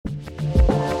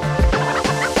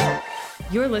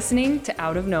You're listening to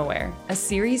Out of Nowhere, a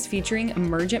series featuring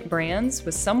emergent brands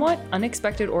with somewhat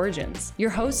unexpected origins. Your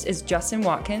host is Justin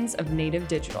Watkins of Native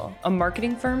Digital, a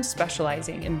marketing firm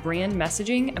specializing in brand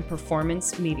messaging and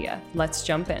performance media. Let's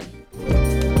jump in.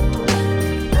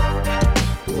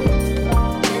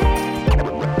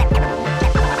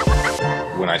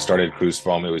 When I started Cruz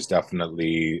Foam, it was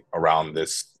definitely around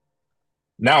this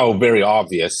now very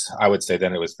obvious. I would say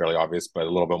then it was fairly obvious, but a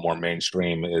little bit more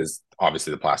mainstream is obviously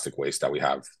the plastic waste that we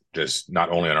have, just not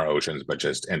only in our oceans, but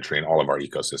just entering all of our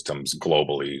ecosystems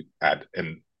globally at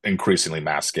an increasingly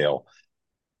mass scale.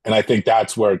 And I think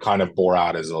that's where it kind of bore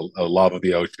out as a love of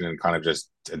the ocean and kind of just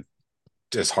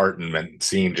disheartenment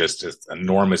seeing just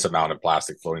enormous amount of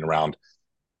plastic floating around.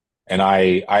 And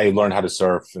I learned how to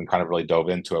surf and kind of really dove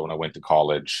into it when I went to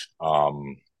college.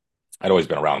 I'd always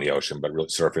been around the ocean, but really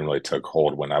surfing really took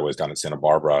hold when I was down in Santa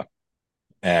Barbara.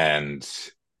 And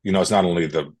it's not only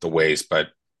the waste, but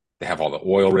they have all the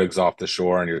oil rigs off the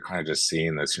shore, and you're kind of just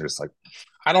seeing this. You're just like,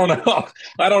 I don't know,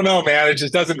 I don't know, man. It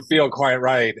just doesn't feel quite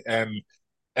right. And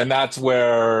that's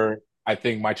where I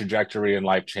think my trajectory in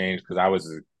life changed, because I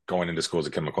was going into school as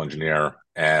a chemical engineer,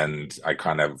 and I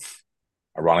kind of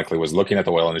ironically was looking at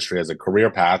the oil industry as a career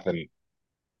path, and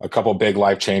a couple big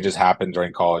life changes happened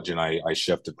during college, and I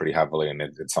shifted pretty heavily, and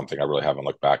it's something I really haven't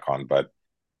looked back on. But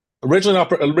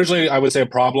originally I would say a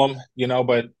problem,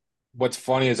 but what's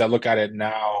funny is I look at it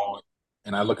now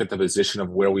and I look at the position of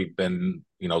where we've been,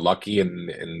 lucky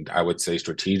and I would say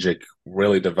strategic,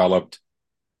 really developed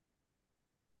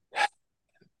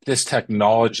this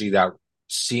technology that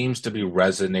seems to be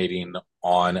resonating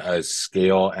on a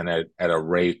scale and at a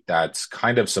rate that's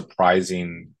kind of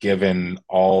surprising given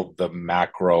all the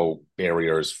macro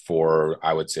barriers for,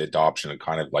 I would say, adoption and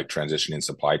kind of like transitioning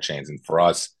supply chains. And for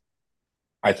us,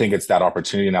 I think it's that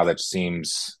opportunity now that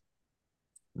seems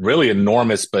really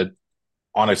enormous, but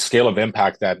on a scale of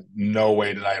impact that no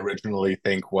way did I originally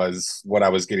think was what I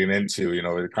was getting into.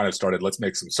 It kind of started, let's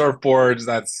make some surfboards.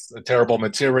 That's a terrible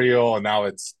material. And now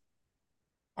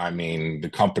the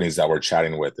companies that we're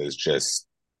chatting with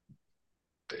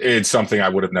it's something I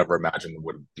would have never imagined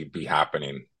would be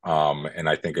happening. And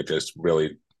I think it just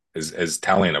really is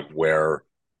telling of where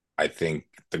I think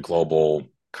the global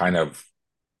kind of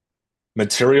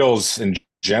materials in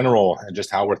general and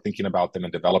just how we're thinking about them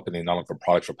and developing them, not only for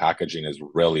products, for packaging, is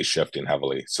really shifting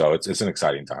heavily. So it's an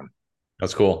exciting time.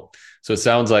 That's cool. So it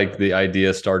sounds like the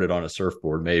idea started on a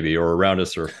surfboard, maybe, or around a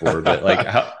surfboard,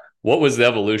 but what was the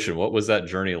evolution? What was that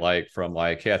journey like from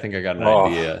like, hey, I think I got an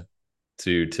idea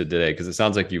to today? Because it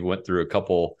sounds like you went through a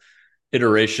couple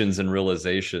iterations and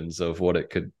realizations of what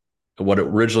it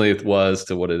originally was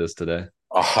to what it is today.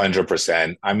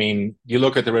 100%. You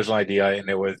look at the original idea and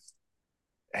it was,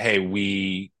 hey,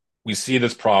 we see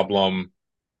this problem.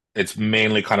 It's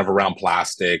mainly kind of around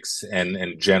plastics and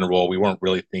in general. We weren't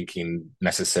really thinking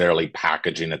necessarily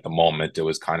packaging at the moment. It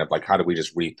was kind of like, how do we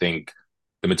just rethink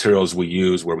the materials we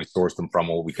use, where we source them from,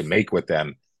 what we can make with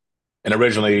them. And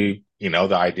originally, the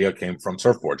idea came from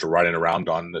surfboards. We're riding around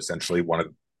on essentially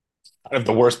one of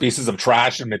the worst pieces of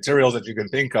trash and materials that you can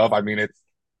think of.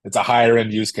 It's a higher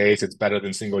end use case. It's better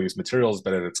than single use materials,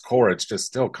 but at its core, it's just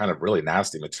still kind of really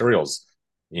nasty materials.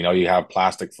 You have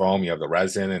plastic foam, you have the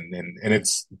resin, and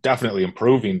it's definitely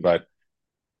improving. But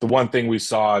the one thing we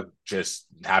saw just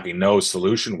having no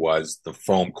solution was the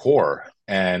foam core.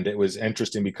 And it was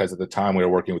interesting because at the time we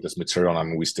were working with this material,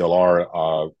 and we still are,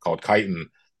 called chitin,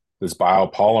 this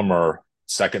biopolymer,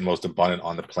 second most abundant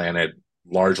on the planet,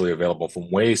 largely available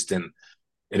from waste. And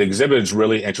it exhibits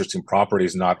really interesting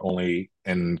properties, not only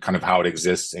in kind of how it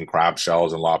exists in crab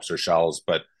shells and lobster shells,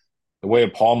 but the way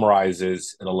it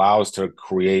polymerizes, it allows to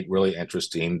create really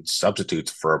interesting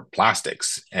substitutes for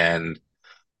plastics. And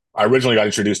I originally got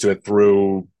introduced to it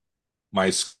through my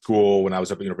school when I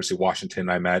was up at University of Washington.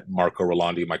 I met Marco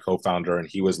Rolandi, my co-founder, and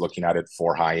he was looking at it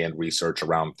for high-end research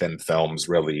around thin films,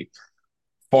 really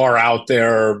far out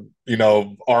there,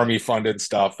 Army-funded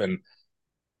stuff. And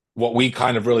what we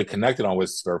kind of really connected on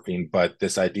was surfing, but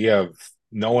this idea of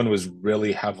no one was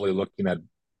really heavily looking at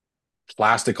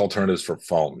plastic alternatives for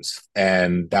foams.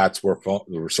 And that's where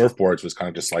surfboards was kind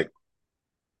of just like,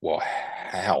 well,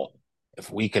 hell, if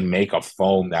we can make a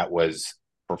foam that was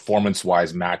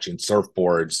performance-wise matching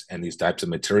surfboards and these types of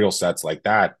material sets like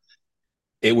that,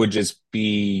 it would just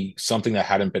be something that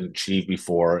hadn't been achieved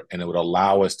before, and it would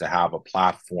allow us to have a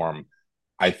platform,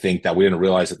 I think, that we didn't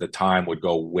realize at the time would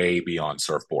go way beyond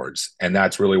surfboards. And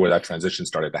that's really where that transition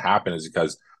started to happen, is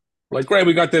because we're like, great,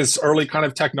 we got this early kind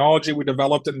of technology, we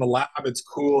developed it in the lab, it's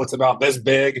cool, it's about this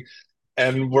big,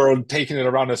 and we're taking it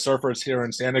around to surfers here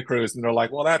in Santa Cruz, and they're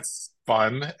like, well, that's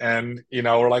fun. And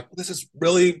we're like, well, this is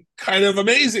really kind of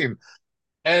amazing.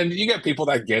 And you get people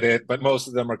that get it, but most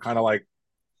of them are kind of like,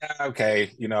 yeah,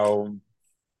 okay,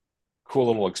 cool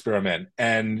little experiment.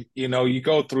 And, you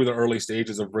go through the early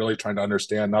stages of really trying to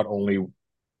understand not only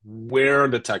where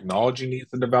the technology needs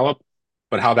to develop,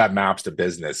 but how that maps to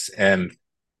business. And,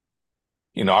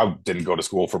 I didn't go to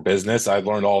school for business. I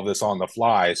learned all of this on the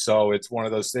fly. So it's one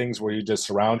of those things where you just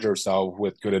surround yourself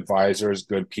with good advisors,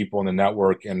 good people in the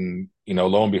network. And,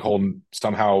 lo and behold,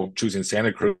 somehow choosing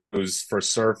Santa Cruz for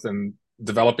surf and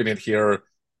developing it here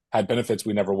had benefits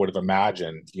we never would have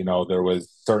imagined. There was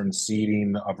certain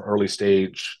seeding of early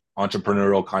stage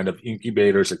entrepreneurial kind of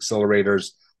incubators, accelerators.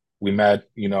 We met,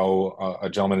 a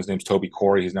gentleman, his name's Toby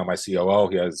Corey. He's now my COO.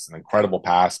 He has an incredible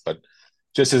past, but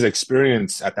just his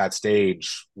experience at that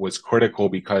stage was critical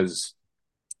because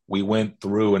we went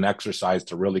through an exercise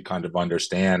to really kind of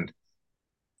understand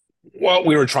what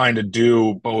we were trying to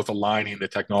do, both aligning the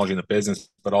technology and the business,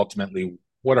 but ultimately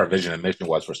what our vision and mission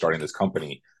was for starting this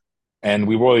company. And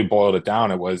we really boiled it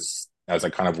down. It was, as I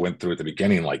kind of went through at the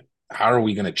beginning, like, how are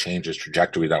we going to change this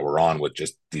trajectory that we're on with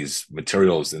just these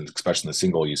materials, and especially in the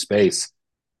single use space?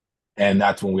 And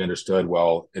that's when we understood,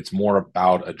 well, it's more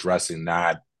about addressing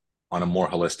that on a more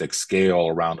holistic scale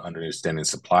around understanding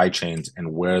supply chains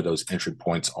and where those entry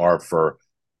points are for,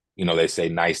 they say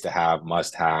nice to have,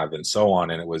 must have, and so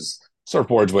on. And it was,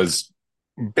 surfboards was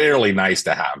barely nice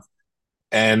to have.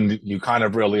 And you kind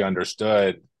of really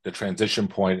understood the transition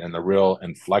point, and the real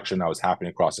inflection that was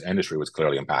happening across the industry was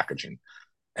clearly in packaging.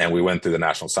 And we went through the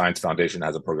National Science Foundation,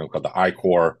 has a program called the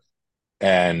I-Core.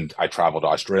 And I traveled to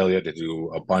Australia to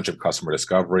do a bunch of customer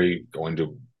discovery, going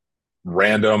to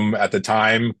random, at the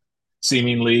time,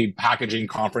 seemingly packaging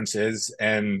conferences,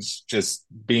 and just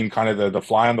being kind of the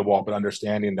fly on the wall, but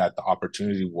understanding that the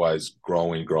opportunity was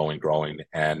growing, growing, growing.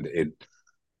 And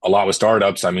a lot with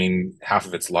startups, I mean, half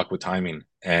of it's luck with timing.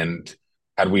 And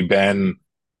had we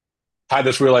had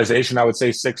this realization, I would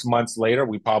say 6 months later,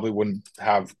 we probably wouldn't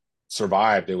have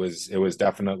survived. It was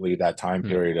definitely that time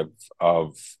period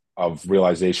of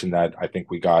realization that I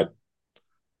think we got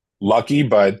lucky,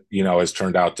 but has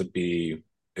turned out to be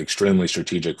extremely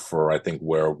strategic for, I think,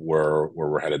 where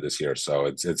we're headed this year. So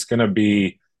it's going to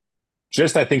be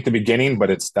just, I think, the beginning, but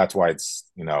that's why it's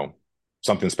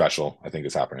something special, I think,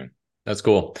 is happening. That's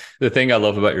cool. The thing I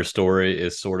love about your story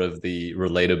is sort of the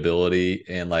relatability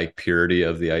and like purity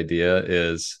of the idea.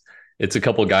 Is it's a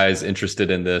couple guys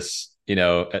interested in this,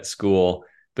 at school,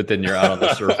 but then you're out on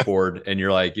the surfboard and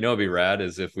you're like, it'd be rad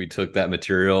is if we took that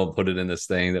material and put it in this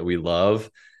thing that we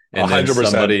love. And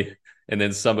 100%.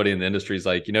 then somebody in the industry is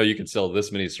like, you can sell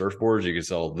this many surfboards, you can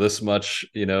sell this much,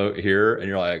 here. And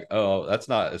you're like, oh, that's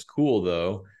not as cool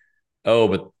though.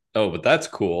 But that's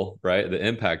cool, right? The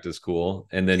impact is cool.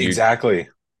 And then exactly.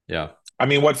 Yeah. I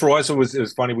mean, what for us, it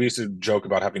was funny. We used to joke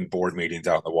about having board meetings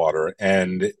out in the water,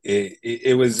 and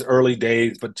it was early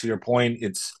days. But to your point,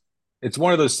 it's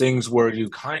one of those things where you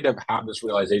kind of have this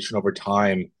realization over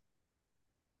time.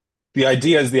 The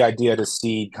idea is the idea to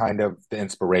see kind of the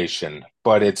inspiration,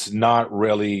 but it's not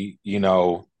really,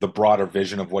 the broader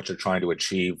vision of what you're trying to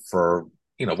achieve for,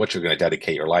 what you're going to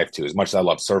dedicate your life to. As much as I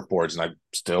love surfboards, and I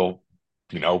still,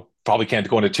 probably can't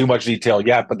go into too much detail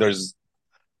yet, but there's,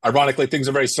 ironically, things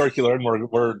are very circular, and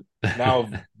we're now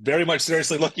very much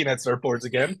seriously looking at surfboards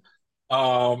again.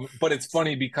 But it's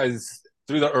funny because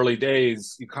through the early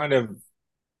days, you kind of,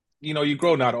 you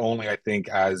grow not only, I think,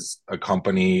 as a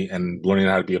company and learning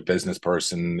how to be a business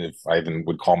person, if I even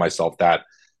would call myself that,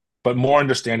 but more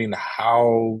understanding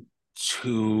how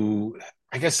to,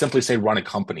 I guess, simply say run a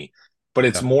company. But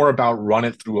it's more about run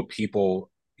it through a people,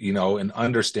 and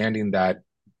understanding that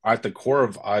at the core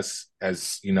of us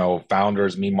as,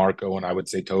 founders, me, Marco, and I would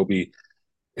say Toby,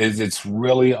 is it's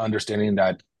really understanding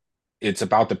that it's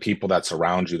about the people that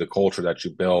surround you, the culture that you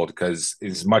build. Because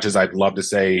as much as I'd love to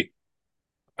say,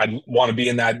 I'd want to be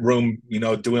in that room,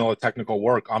 doing all the technical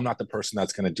work, I'm not the person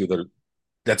that's going to do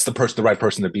the right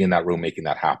person to be in that room making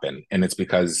that happen. And it's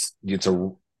because it's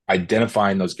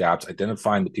identifying those gaps,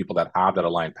 identifying the people that have that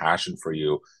aligned passion for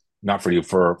you, not for you,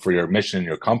 for your mission and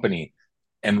your company,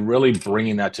 and really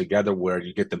bringing that together where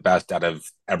you get the best out of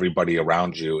everybody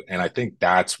around you. And I think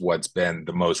that's what's been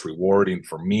the most rewarding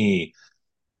for me,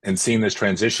 and seeing this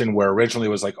transition where originally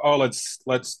it was like, oh, let's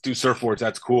do surfboards,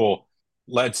 that's cool,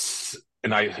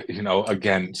 and I,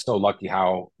 again, so lucky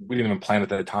how we didn't even plan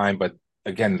it at the time, but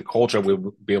again, the culture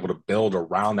we'll be able to build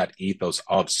around that ethos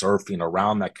of surfing,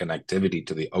 around that connectivity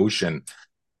to the ocean,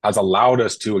 has allowed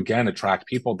us to, again, attract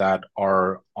people that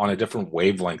are on a different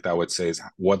wavelength, I would say, is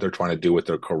what they're trying to do with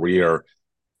their career,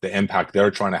 the impact they're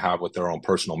trying to have with their own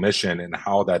personal mission, and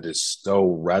how that is so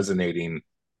resonating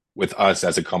with us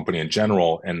as a company in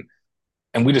general. And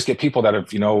And we just get people that have,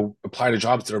 applied to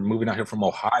jobs that are moving out here from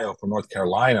Ohio, from North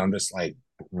Carolina. I'm just like,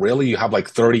 really? You have like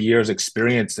 30 years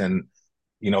experience in,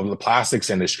 the plastics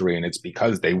industry. And it's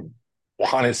because they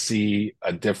want to see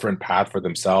a different path for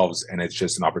themselves. And it's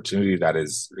just an opportunity that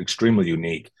is extremely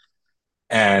unique.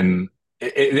 And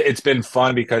it's been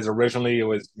fun because originally it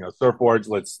was, surfboards.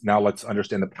 Let's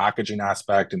understand the packaging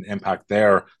aspect and the impact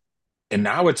there. And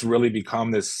now it's really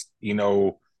become this,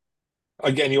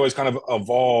 again, you always kind of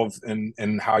evolve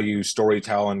in how you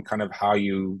storytell and kind of how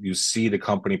you see the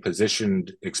company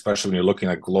positioned, especially when you're looking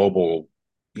at global,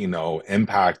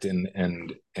 impact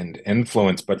and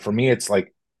influence. But for me, it's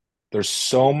like there's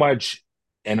so much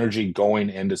energy going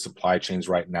into supply chains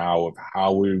right now of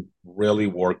how we really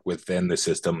work within the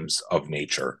systems of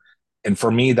nature. And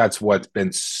for me, that's what's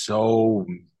been so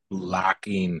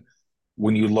lacking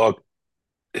when you look.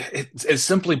 It's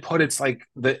simply put, it's like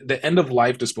the end of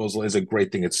life disposal is a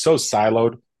great thing. It's so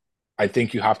siloed. I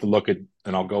think you have to look at,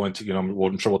 and I'll go into,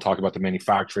 I'm sure we'll talk about the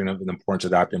manufacturing of the importance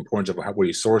of that, the importance of where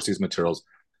you source these materials.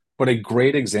 But a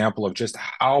great example of just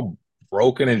how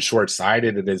broken and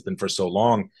short-sighted it has been for so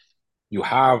long. You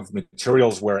have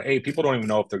materials where, hey, people don't even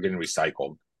know if they're getting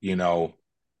recycled.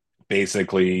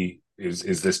 Basically,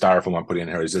 is this styrofoam I'm putting in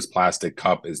here? Is this plastic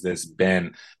cup? Is this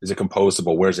bin? Is it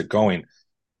compostable? Where's it going?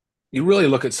 You really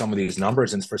look at some of these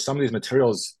numbers, and for some of these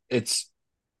materials, it's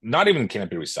not even can it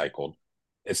be recycled.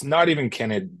 It's not even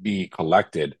can it be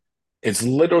collected. It's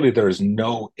literally there is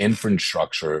no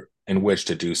infrastructure in which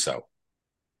to do so.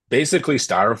 Basically,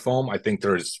 styrofoam, I think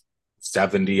there's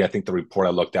 70. I think the report I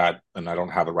looked at, and I don't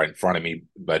have it right in front of me,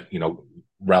 but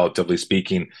relatively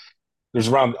speaking, there's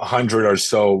around 100 or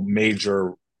so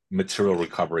major material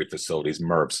recovery facilities,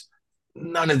 MRFs.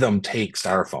 None of them take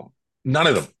styrofoam. None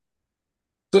of them.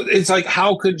 So it's like,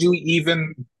 how could you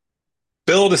even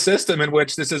build a system in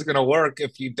which this is going to work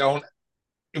if you don't,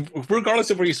 regardless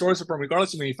of where you source it from,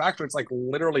 regardless of manufacturer, it's like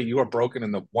literally you are broken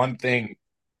in the one thing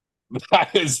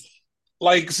that is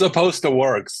like supposed to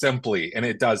work simply, and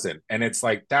it doesn't. And it's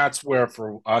like, that's where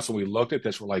for us, when we looked at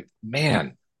this, we're like,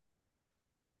 man,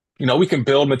 we can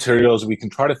build materials, we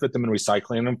can try to fit them in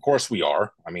recycling. And of course we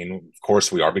are. I mean, of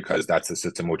course we are, because that's the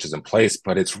system which is in place.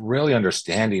 But it's really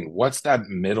understanding what's that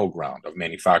middle ground of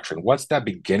manufacturing? What's that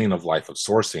beginning of life of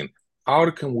sourcing? How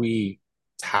can we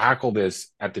tackle this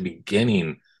at the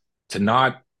beginning to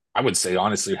not, I would say,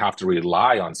 honestly, have to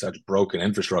rely on such broken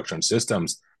infrastructure and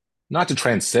systems, not to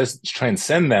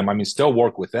transcend them. I mean, still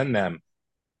work within them,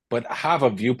 but have a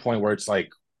viewpoint where it's like,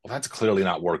 well, that's clearly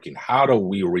not working. How do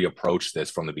we reapproach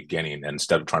this from the beginning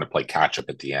instead of trying to play catch up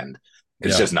at the end?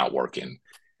 It's just not working.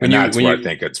 And that's where I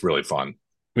think it's really fun.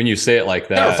 When you say it like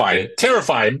that,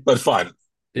 terrifying, but fun.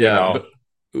 Yeah.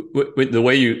 But the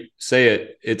way you say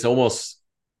it, it's almost,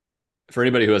 for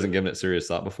anybody who hasn't given it serious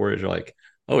thought before, you're like,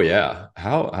 oh yeah,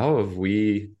 how have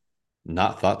we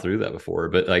not thought through that before?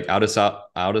 But like out of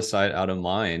sight, out of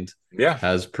mind,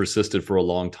 has persisted for a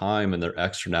long time, and their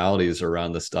externalities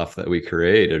around the stuff that we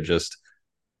create are just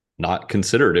not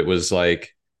considered. It was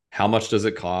like, how much does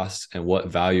it cost and what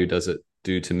value does it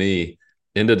do to me,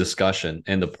 into discussion.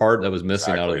 And the part that was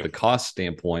missing out of the cost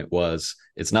standpoint was,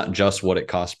 it's not just what it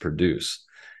costs to produce.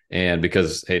 And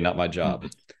because, hey, not my job.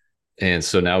 And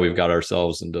so now we've got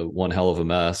ourselves into one hell of a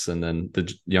mess. And then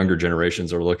the younger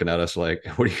generations are looking at us like,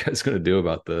 what are you guys going to do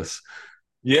about this?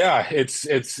 Yeah,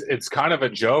 it's kind of a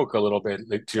joke a little bit.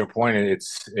 Like, to your point,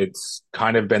 it's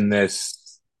kind of been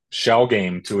this shell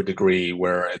game to a degree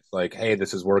where it's like, hey,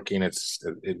 this is working.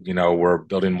 We're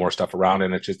building more stuff around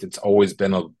it. And it's always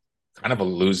been a kind of a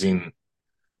losing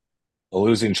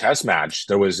chess match.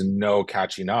 There was no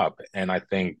catching up. And I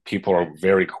think people are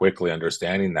very quickly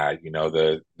understanding that,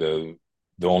 the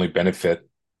only benefit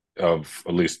of,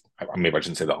 at least, maybe I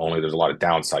shouldn't say the only, there's a lot of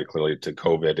downside clearly to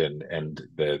COVID and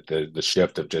the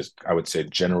shift of just, I would say,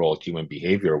 general human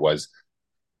behavior, was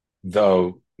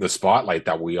the spotlight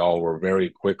that we all were very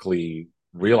quickly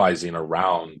realizing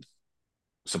around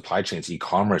supply chains,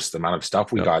 e-commerce. The amount of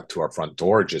stuff we got to our front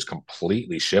door just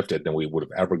completely shifted than we would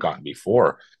have ever gotten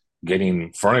before.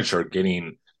 Getting furniture,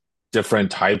 getting different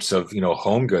types of,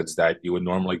 home goods that you would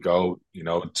normally go,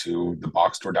 to the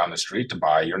box store down the street to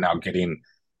buy. You're now getting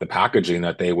the packaging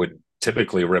that they would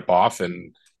typically rip off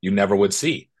and you never would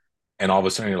see. And all of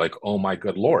a sudden you're like, oh my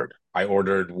good Lord, I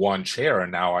ordered one chair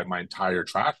and now my entire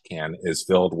trash can is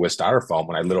filled with styrofoam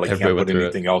when I literally can't put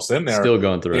anything else in there. Still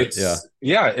going through it.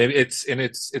 Yeah. It's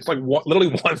like literally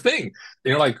one thing. And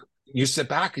you're like, you sit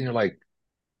back and you're like,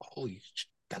 holy,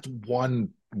 that's one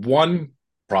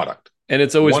product. And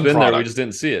it's always been there. We just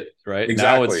didn't see it, right?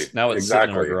 Exactly. Now it's sitting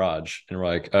in our garage, and we're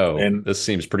like, oh, this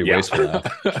seems pretty wasteful now.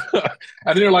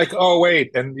 And then you're like, oh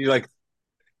wait, and you're like,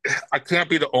 I can't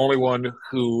be the only one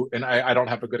who, and I don't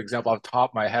have a good example off the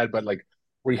top of my head, but like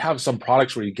where you have some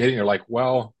products where you get in, you're like,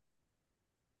 well,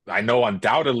 I know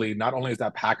undoubtedly not only is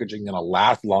that packaging going to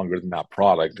last longer than that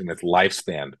product in its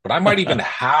lifespan, but I might even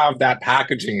have that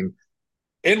packaging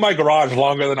in my garage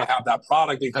longer than I have that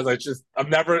product because I'm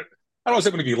never, I don't want to say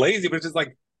I'm going to be lazy, but it's just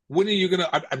like, when are you going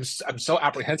to, I'm so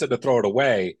apprehensive to throw it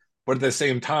away. But at the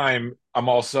same time, I'm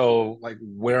also like,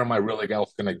 where am I really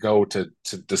else going to go to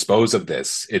dispose of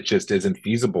this? It just isn't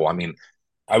feasible. I mean,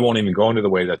 I won't even go into the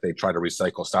way that they try to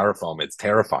recycle styrofoam. It's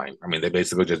terrifying. I mean, they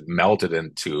basically just melt it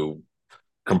into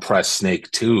compressed snake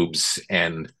tubes,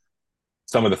 and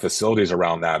some of the facilities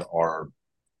around that are,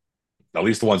 at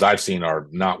least the ones I've seen, are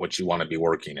not what you want to be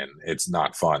working in. It's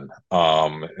not fun.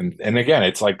 And again,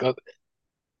 it's like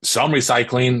some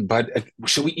recycling, but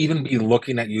should we even be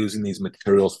looking at using these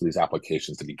materials for these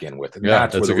applications to begin with? And Yeah,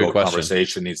 that's where that's a the good real question.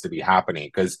 conversation needs to be happening,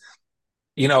 because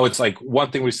it's like one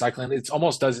thing recycling, it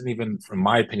almost doesn't even, from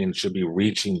my opinion, should be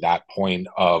reaching that point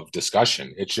of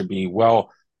discussion. It should be,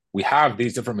 well, we have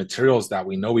these different materials that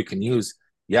we know we can use.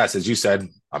 Yes, as you said,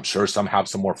 I'm sure some have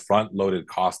some more front loaded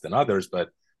costs than others, but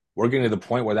we're getting to the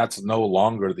point where that's no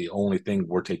longer the only thing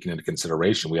we're taking into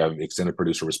consideration. We have extended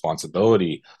producer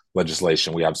responsibility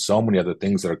legislation. We have so many other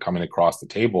things that are coming across the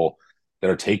table that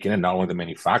are taking in not only the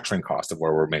manufacturing cost of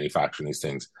where we're manufacturing these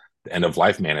things, the end of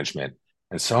life management.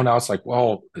 And so now it's like,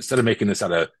 well, instead of making this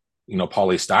out of,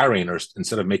 polystyrene, or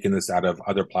instead of making this out of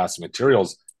other plastic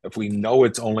materials, if we know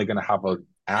it's only going to have an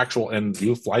actual end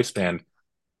use lifespan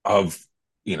of,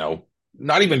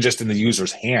 not even just in the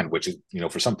user's hand, which is,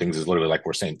 for some things is literally like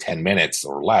we're saying 10 minutes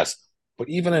or less, but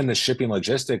even in the shipping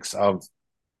logistics of,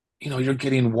 you're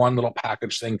getting one little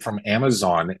package thing from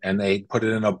Amazon and they put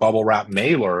it in a bubble wrap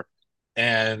mailer,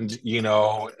 and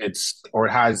it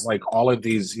has like all of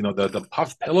these, the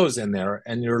puffed pillows in there,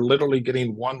 and you're literally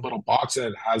getting one little box and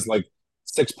it has like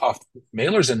 6 puffed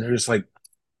mailers in there. It's like,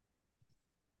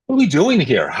 what are we doing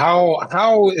here?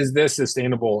 How is this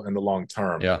sustainable in the long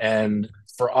term? Yeah. And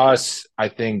for us, I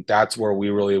think that's where we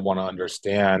really want to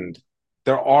understand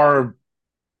there are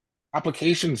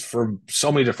applications for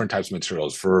so many different types of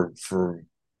materials for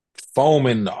foam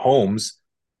in homes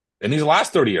in these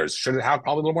last 30 years. Should it have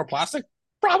probably a little more plastic?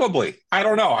 Probably. I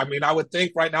don't know. I mean, I would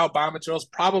think right now biomaterials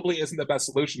probably isn't the best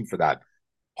solution for that.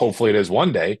 Hopefully it is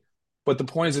one day. But the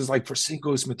point is like for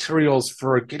single-use materials,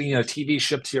 for getting a TV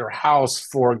shipped to your house,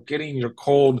 for getting your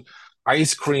cold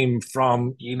ice cream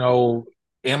from,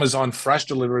 Amazon fresh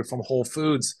delivery from Whole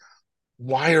Foods,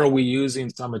 why are we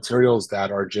using some materials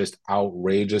that are just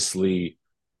outrageously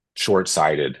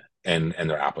short-sighted in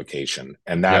their application?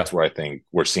 And that's Yeah. where I think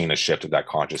we're seeing a shift of that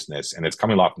consciousness, and it's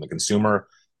coming a lot from the consumer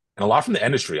and a lot from the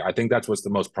industry. I think that's what's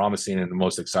the most promising and the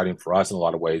most exciting for us in a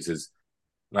lot of ways is,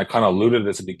 and I kind of alluded to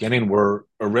this at the beginning, where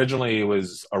originally it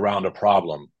was around a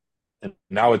problem, and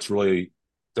now it's really,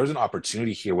 there's an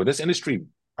opportunity here where this industry,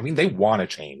 I mean, they want to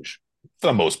change for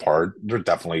the most part. There are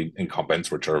definitely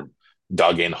incumbents which are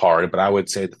dug in hard, but I would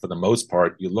say that for the most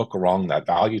part, you look along that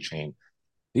value chain,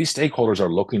 these stakeholders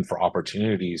are looking for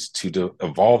opportunities to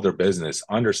evolve their business,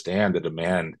 understand the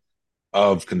demand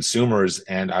of consumers,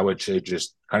 and I would say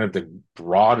just kind of the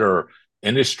broader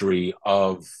industry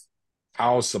of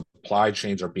how supply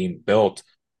chains are being built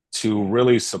to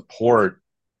really support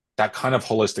that kind of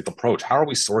holistic approach. How are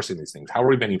we sourcing these things? How are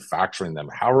we manufacturing them?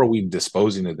 How are we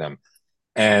disposing of them?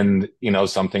 And,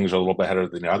 some things are a little bit better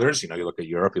than others. You look at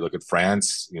Europe, you look at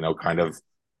France, kind of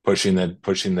pushing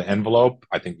the envelope.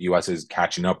 I think the US is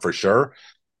catching up for sure.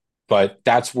 But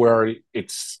that's where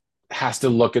it's has to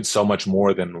look at so much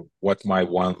more than what's my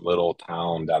one little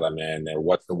town that I'm in, or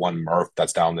what's the one MRF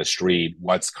that's down the street.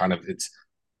 It's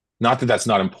not that that's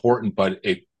not important, but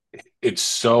it's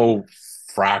so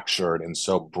fractured and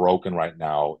so broken right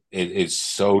now. It is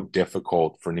so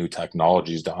difficult for new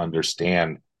technologies to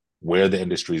understand where the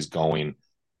industry is going,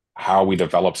 how we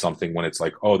develop something when it's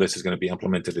like, oh, this is going to be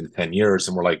implemented in 10 years.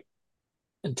 And we're like,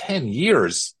 in 10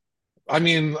 years? I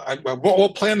mean,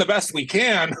 we'll plan the best we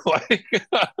can.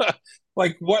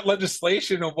 Like what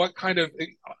legislation and what kind of,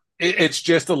 it's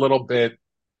just a little bit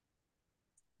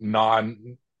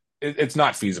it's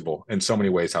not feasible in so many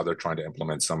ways how they're trying to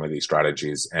implement some of these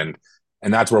strategies. And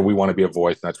that's where we want to be a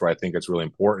voice. And that's where I think it's really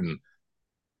important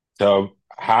to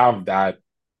have that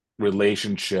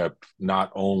relationship,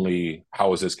 not only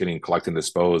how is this getting collected and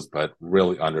disposed, but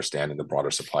really understanding the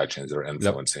broader supply chains that are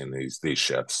influencing these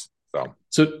shifts.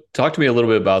 So talk to me a little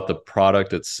bit about the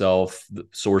product itself, the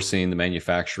sourcing, the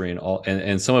manufacturing,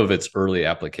 and some of its early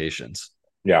applications.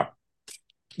 Yeah.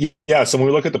 So when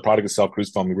we look at the product itself, Cruz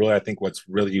Foam, I think what's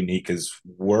really unique is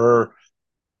we're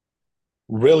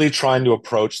really trying to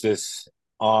approach this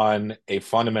on a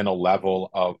fundamental level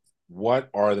of what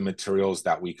are the materials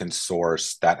that we can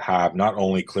source that have not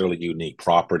only clearly unique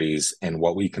properties and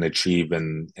what we can achieve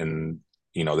in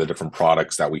the different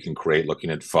products that we can create looking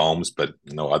at foams, but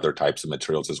other types of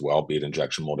materials as well, be it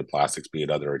injection molded plastics, be it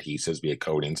other adhesives, be it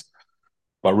coatings,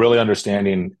 but really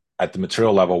understanding at the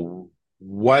material level,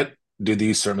 what do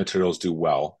these certain materials do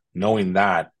well? Knowing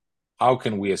that, how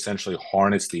can we essentially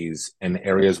harness these in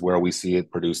areas where we see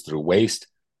it produced through waste,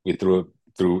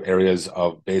 through areas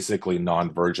of basically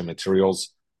non-virgin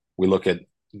materials. We look at,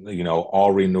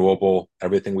 all renewable,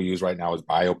 everything we use right now is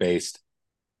bio-based.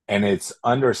 And it's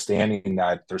understanding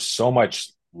that there's so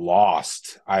much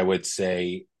lost, I would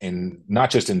say, in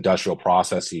not just industrial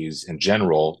processes in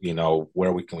general,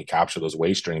 where we capture those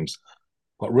waste streams,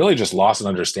 but really just lost in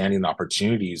understanding the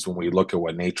opportunities when we look at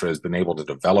what nature has been able to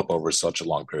develop over such a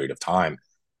long period of time.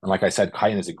 And like I said,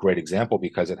 chitin is a great example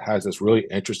because it has this really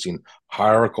interesting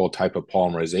hierarchical type of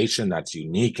polymerization that's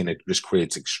unique, and it just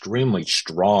creates extremely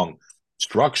strong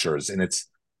structures. And it's,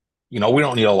 we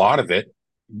don't need a lot of it.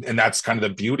 And that's kind of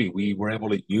the beauty. We were able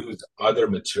to use other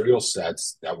material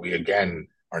sets that we, again,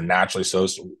 are naturally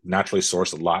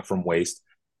sourced a lot from waste.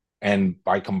 And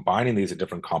by combining these at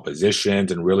different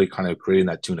compositions and really kind of creating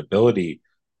that tunability,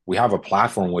 we have a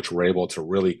platform which we're able to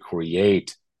really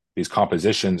create these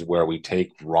compositions where we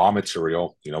take raw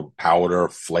material, powder,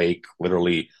 flake,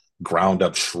 literally ground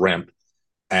up shrimp,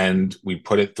 and we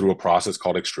put it through a process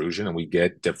called extrusion, and we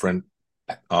get different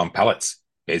pellets,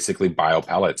 basically bio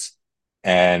pellets.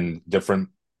 And different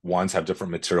ones have different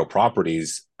material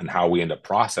properties and how we end up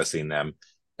processing them.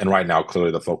 And right now,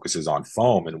 clearly the focus is on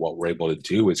foam. And what we're able to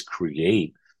do is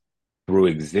create through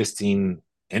existing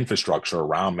infrastructure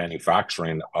around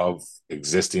manufacturing of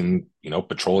existing,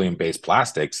 petroleum-based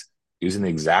plastics using the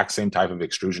exact same type of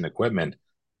extrusion equipment,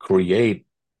 create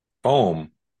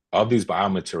foam of these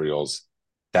biomaterials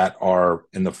that are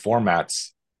in the formats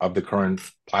of the current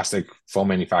plastic foam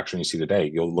manufacturing you see today.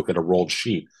 You'll look at a rolled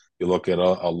sheet, you look at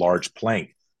a large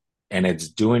plank, and it's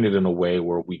doing it in a way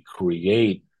where we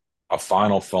create a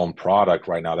final foam product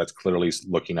right now that's clearly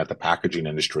looking at the packaging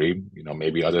industry,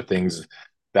 maybe other things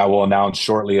that we'll announce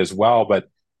shortly as well, but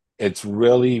it's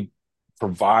really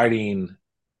providing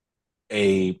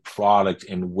a product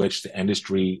in which the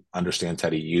industry understands how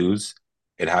to use.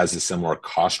 It has a similar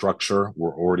cost structure.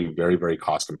 We're already very, very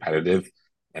cost competitive,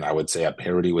 and I would say at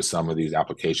parity with some of these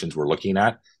applications we're looking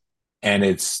at. And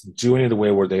it's doing it in a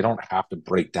way where they don't have to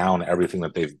break down everything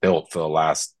that they've built for the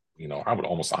last,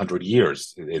 almost 100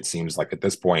 years, it seems like at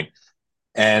this point.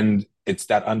 And it's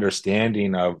that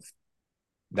understanding of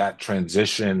that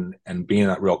transition and being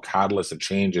that real catalyst of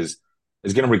change is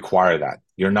going to require that.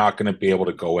 You're not going to be able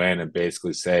to go in and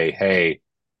basically say, hey,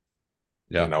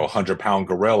 100-pound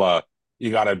gorilla,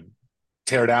 you got to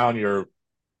tear down your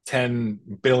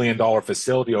 $10 billion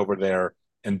facility over there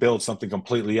and build something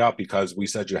completely up because we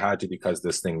said you had to, because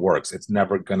this thing works. It's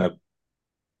never going to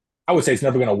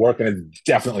work, and it's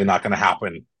definitely not going to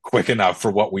happen quick enough for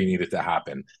what we needed to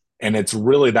happen. And it's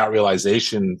really that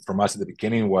realization from us at the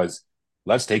beginning was,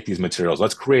 let's take these materials,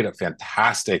 let's create a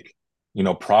fantastic,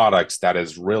 products that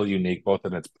is really unique, both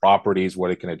in its properties,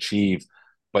 what it can achieve,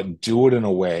 but do it in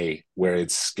a way where it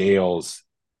scales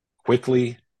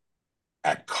quickly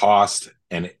at cost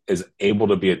and is able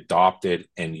to be adopted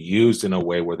and used in a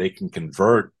way where they can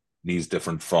convert these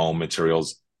different foam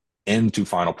materials into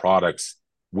final products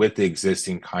with the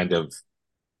existing kind of,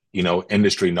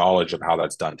 industry knowledge of how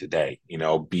that's done today.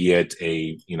 Be it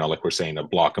like we're saying, a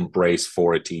block and brace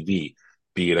for a TV,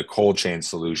 be it a cold chain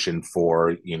solution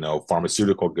for,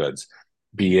 pharmaceutical goods,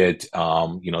 be it,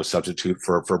 substitute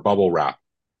for bubble wrap.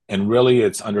 And really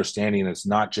it's understanding it's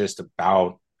not just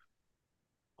about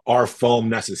our foam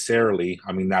necessarily.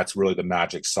 I mean, that's really the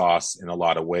magic sauce in a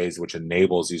lot of ways, which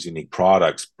enables these unique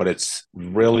products, but it's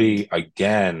really,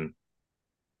 again,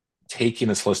 taking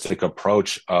this holistic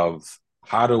approach of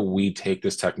how do we take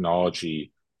this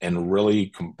technology and really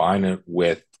combine it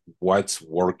with what's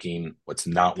working, what's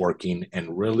not working,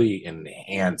 and really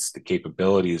enhance the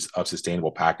capabilities of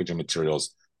sustainable packaging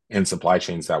materials in supply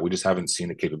chains that we just haven't seen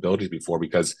the capabilities before,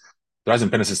 because there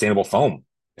hasn't been a sustainable foam,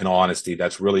 in all honesty,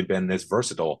 that's really been this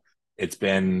versatile. It's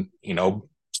been,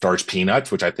 starch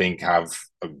peanuts, which I think have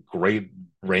a great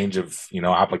range of,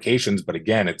 applications, but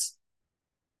again, it's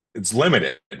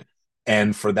limited.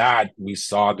 And for that, we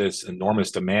saw this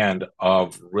enormous demand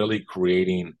of really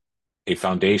creating a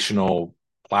foundational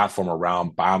platform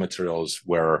around biomaterials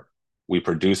where we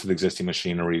produce with existing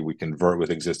machinery, we convert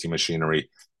with existing machinery,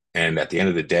 and at the end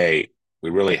of the day, we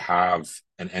really have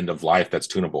an end of life that's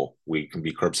tunable. We can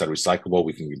be curbside recyclable,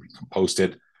 we can be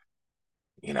composted.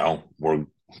 We're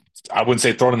I wouldn't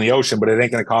say throw it in the ocean, but it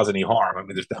ain't going to cause any harm. I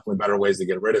mean, there's definitely better ways to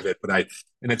get rid of it.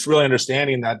 And it's really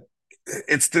understanding that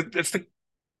it's the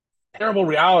terrible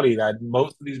reality that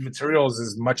most of these materials,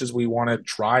 as much as we want to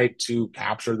try to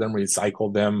capture them,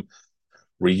 recycle them,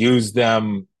 reuse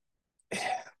them,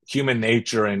 human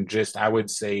nature and just, I would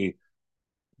say,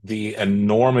 the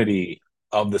enormity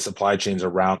of the supply chains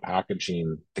around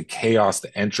packaging, the chaos,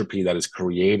 the entropy that is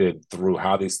created through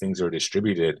how these things are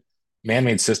distributed,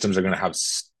 man-made systems are going to have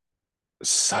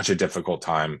such a difficult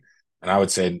time, and I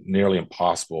would say nearly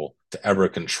impossible to ever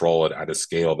control it at a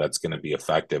scale that's going to be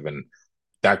effective. And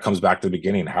that comes back to the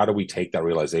beginning. How do we take that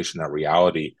realization, that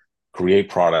reality, create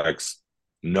products,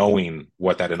 knowing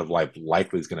what that end of life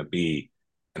likely is going to be,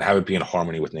 and have it be in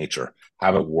harmony with nature,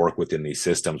 have it work within these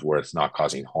systems where it's not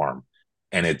causing harm.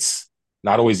 And it's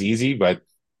not always easy, but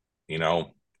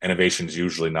innovation is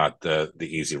usually not the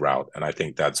easy route. And I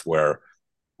think that's where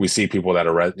we see people that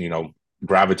are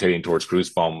gravitating towards Cruz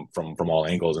Foam from all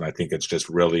angles. And I think it's just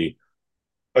really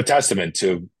a testament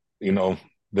to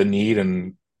the need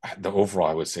and the overall,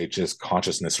 I would say, just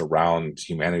consciousness around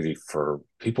humanity for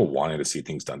people wanting to see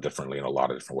things done differently in a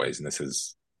lot of different ways. And this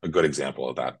is a good example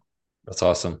of that. That's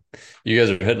awesome. You guys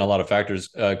are hitting a lot of factors.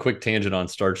 Quick tangent on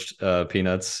starched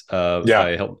peanuts.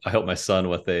 Yeah. I helped my son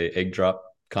with a egg drop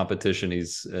competition.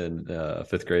 He's in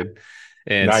 5th grade.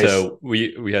 And nice. So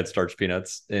we had starched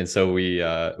peanuts. And so we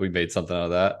made something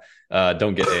out of that.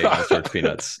 Don't get egg on starched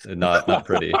peanuts. Not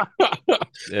pretty.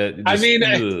 Yeah.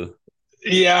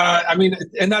 I mean,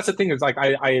 and that's the thing is like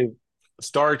I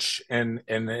starch and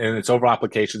its overall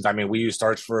applications. I mean, we use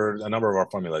starch for a number of our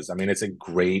formulas. I mean, it's a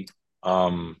great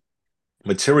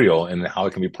material and how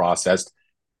it can be processed.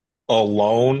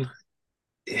 Alone,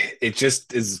 it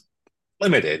just is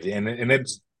limited, and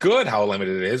it's good how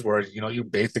limited it is. Where you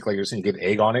basically you're saying you get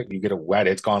egg on it, you get it wet,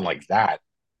 it's gone like that.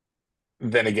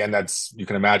 Then again, you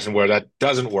can imagine where that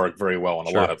doesn't work very well on a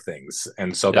lot of things,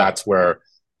 and so that's where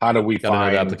how do we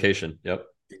find application? Yep,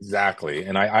 exactly.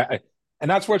 And and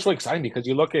that's where it's really exciting because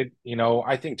you look at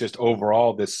I think just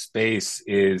overall this space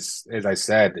is, as I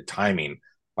said, the timing.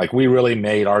 Like we really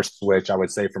made our switch, I would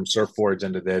say, from surfboards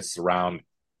into this around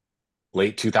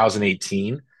late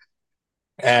 2018.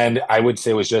 And I would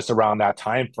say it was just around that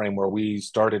time frame where we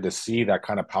started to see that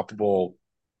kind of palpable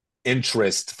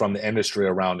interest from the industry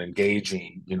around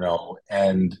engaging,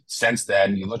 and since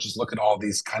then, just look at all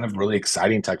these kind of really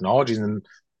exciting technologies. And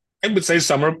I would say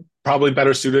some are probably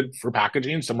better suited for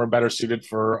packaging, some are better suited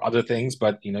for other things.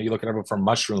 But, you look at everything from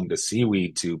mushroom to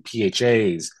seaweed to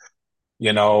PHAs.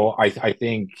 I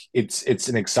think it's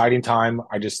an exciting time.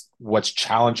 What's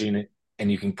challenging,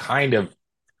 and you can kind of,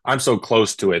 I'm so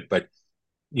close to it, but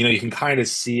you can kind of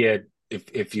see it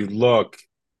if you look,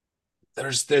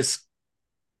 there's this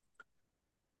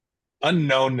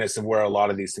unknownness of where a lot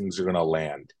of these things are going to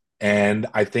land. And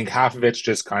I think half of it's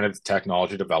just kind of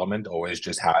technology development always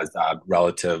just has that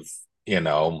relative,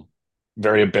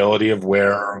 variability of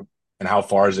where and how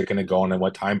far is it going to go and in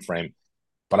what time frame.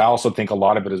 But I also think a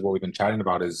lot of it is what we've been chatting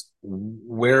about is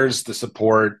where's the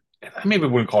support? I maybe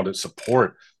wouldn't call it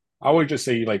support. I would just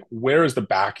say, like, where is the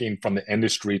backing from the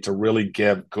industry to really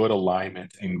give good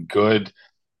alignment and good,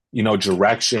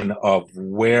 direction of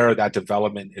where that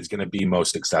development is going to be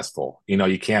most successful.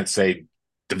 You can't say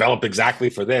develop exactly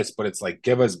for this, but it's like,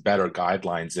 give us better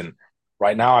guidelines. And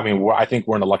right now, I mean, I think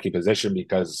we're in a lucky position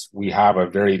because we have a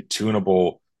very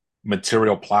tunable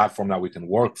material platform that we can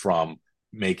work from,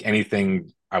 make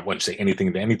anything. I wouldn't say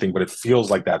anything to anything, but it feels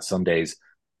like that some days.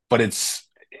 But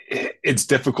it's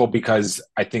difficult because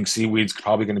I think seaweed's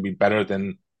probably going to be better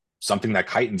than something that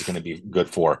chitin's going to be good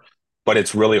for. But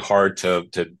it's really hard to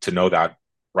know that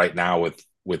right now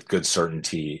with good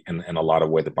certainty and a lot of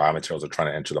way the biomaterials are trying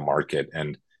to enter the market.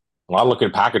 And a lot of look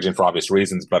at packaging for obvious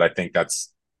reasons, but I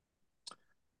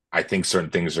think certain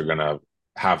things are going to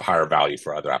have higher value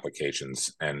for other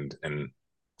applications. And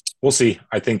we'll see.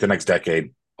 I think the next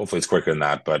decade, hopefully it's quicker than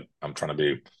that, but I'm trying to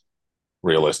be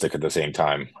realistic at the same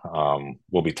time.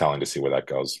 We'll be telling to see where that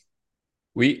goes.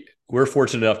 We're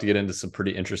fortunate enough to get into some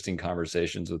pretty interesting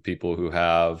conversations with people who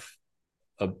have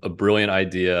a brilliant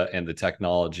idea and the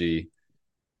technology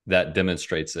that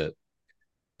demonstrates it.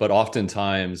 But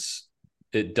oftentimes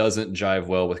it doesn't jive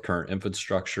well with current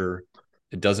infrastructure.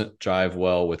 It doesn't jive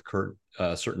well with current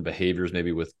certain behaviors,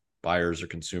 maybe with buyers or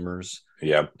consumers.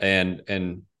 Yeah.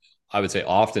 And I would say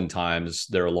oftentimes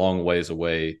they're a long ways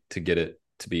away to get it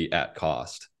to be at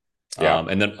cost. Yeah.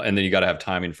 And then you got to have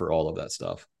timing for all of that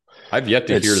stuff. I've yet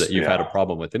to hear that you've had a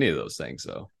problem with any of those things,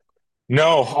 though.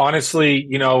 No, honestly,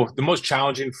 the most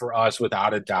challenging for us,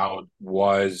 without a doubt,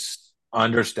 was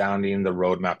understanding the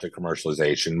roadmap to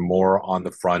commercialization more on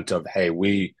the front of, hey,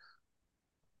 we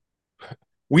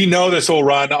we know this will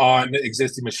run on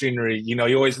existing machinery. You know,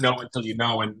 you always know until you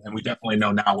know, and we definitely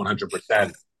know now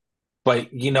 100%.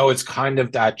 But you know, it's kind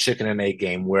of that chicken and egg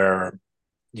game where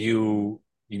you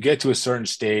get to a certain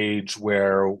stage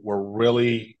where we're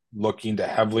really looking to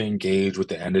heavily engage with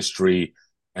the industry,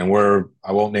 and we're,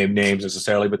 I won't name names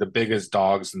necessarily, but the biggest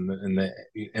dogs in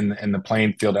the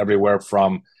playing field everywhere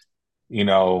from, you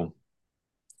know,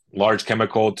 large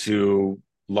chemical to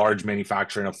large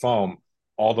manufacturing of foam,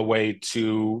 all the way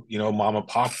to, you know, mom and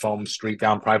pop foam street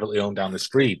down, privately owned down the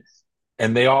street.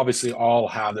 And they obviously all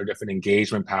have their different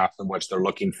engagement paths in which they're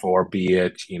looking for, be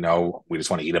it, you know, we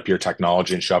just want to eat up your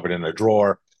technology and shove it in a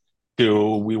drawer,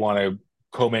 to we want to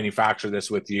co-manufacture this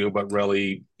with you, but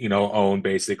really, you know, own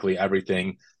basically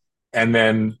everything. And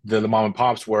then the mom and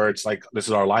pops where it's like, this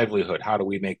is our livelihood. How do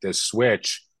we make this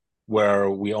switch where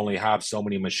we only have so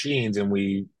many machines and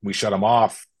we shut them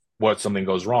off what something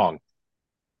goes wrong?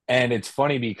 And it's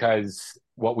funny because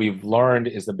what we've learned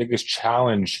is the biggest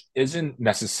challenge isn't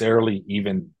necessarily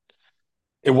even,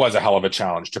 it was a hell of a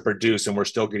challenge to produce, and we're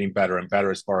still getting better and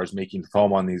better as far as making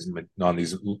foam on these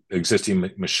existing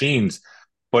machines,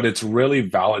 but it's really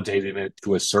validating it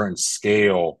to a certain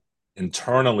scale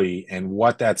internally and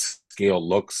what that scale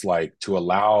looks like to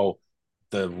allow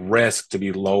the risk to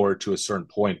be lowered to a certain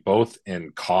point, both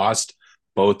in cost,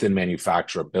 both in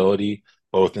manufacturability,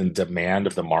 both in demand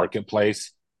of the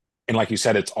marketplace. And like you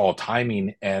said, it's all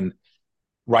timing. And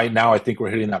right now, I think we're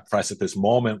hitting that press at this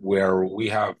moment where we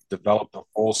have developed a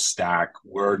full stack.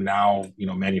 We're now, you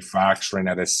know, manufacturing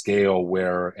at a scale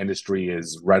where industry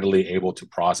is readily able to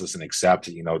process and accept,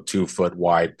 you know, 2 foot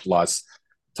wide plus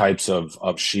types of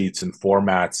sheets and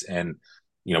formats. And,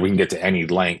 you know, we can get to any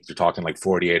length. You're talking like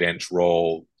 48-inch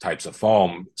roll types of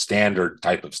foam, standard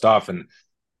type of stuff. And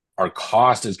our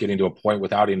cost is getting to a point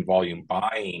without in volume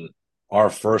buying. Our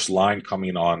first line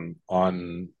coming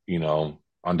on, you know,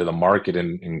 onto the market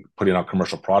and putting out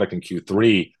commercial product in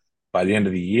Q3, by the end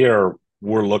of the year,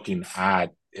 we're looking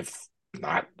at, if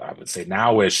not, I would say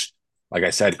nowish, like I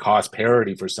said, cost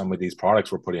parity for some of these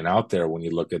products we're putting out there when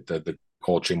you look at the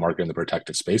cold chain market and the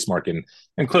protective space market.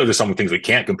 And clearly there's some things we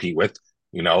can't compete with,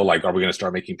 you know, like, are we going to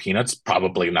start making peanuts?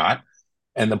 Probably not.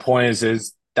 And the point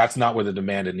is that's not where the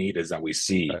demand and need is that we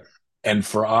see. Right. And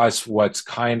for us, what's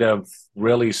kind of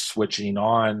really switching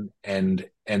on and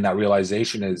that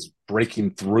realization is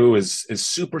breaking through is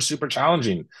super, super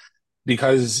challenging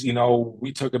because, you know,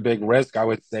 we took a big risk, I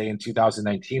would say, in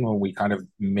 2019 when we kind of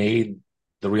made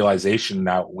the realization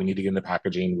that we need to get into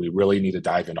packaging. We really need to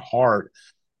dive in hard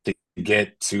to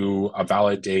get to a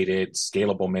validated,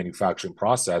 scalable manufacturing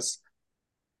process.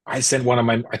 I sent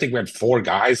I think we had 5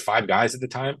 guys at the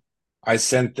time. I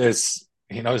sent this,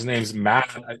 you know, his name's Matt.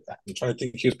 I'm trying to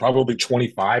think, he was probably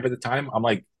 25 at the time. I'm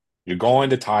like, you're going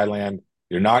to Thailand.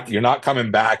 You're not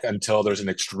coming back until there's an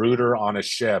extruder on a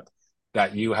ship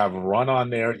that you have run on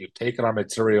there. You've taken our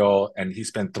material, and he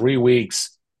spent 3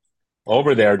 weeks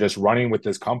over there just running with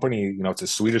this company. You know, it's a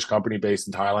Swedish company based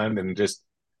in Thailand, and just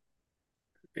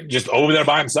over there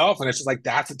by himself. And it's just like,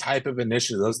 that's the type of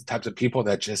initiative. Those are the types of people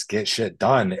that just get shit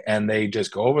done. And they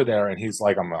just go over there. And he's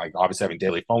like, I'm like obviously having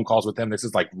daily phone calls with him. This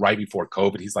is like right before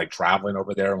COVID. He's like traveling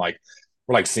over there. And like,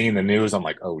 we're like seeing the news. I'm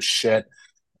like, oh shit.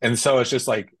 And so it's just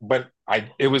like, but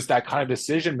it was that kind of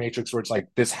decision matrix where it's like,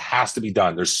 this has to be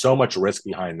done. There's so much risk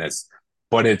behind this,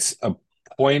 but it's a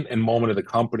point and moment of the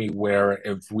company where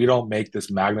if we don't make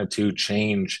this magnitude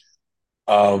change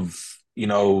of, you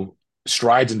know,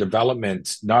 strides in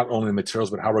development, not only the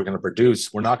materials, but how we're going to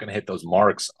produce, we're not going to hit those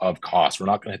marks of cost. We're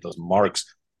not going to hit those marks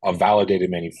of validated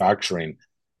manufacturing.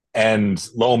 And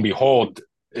lo and behold,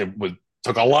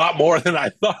 took a lot more than I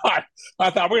thought. I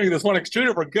thought we're going to get this one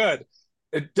extruder, we're good.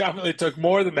 It definitely took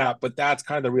more than that, but that's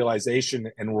kind of the realization.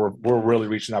 And we're really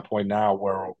reaching that point now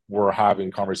where we're having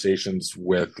conversations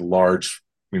with large,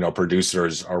 you know,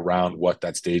 producers around what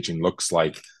that staging looks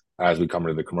like as we come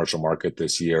into the commercial market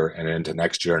this year and into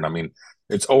next year. And I mean,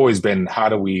 it's always been, how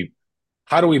do we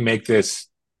make this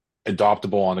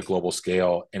adoptable on a global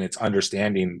scale? And it's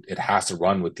understanding it has to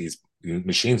run with these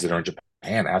machines that are in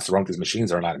Japan. It has to run with these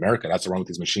machines that are not in America. It has to run with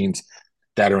these machines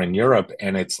that are in Europe.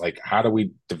 And it's like, how do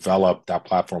we develop that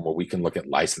platform where we can look at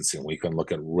licensing? We can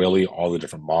look at really all the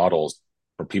different models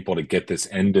for people to get this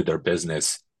into their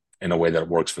business in a way that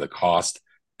works for the cost,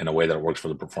 in a way that works for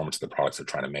the performance of the products they're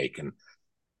trying to make.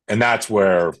 And that's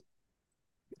where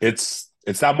it's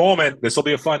that moment. This will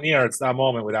be a fun year. It's that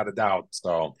moment without a doubt.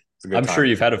 So it's a good time. Sure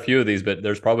you've had a few of these, but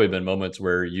there's probably been moments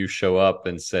where you show up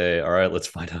and say, all right, let's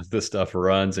find out if this stuff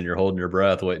runs, and you're holding your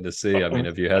breath waiting to see. I mean,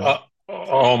 have you had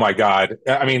Oh my God.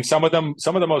 I mean, some of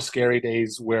the most scary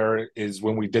days is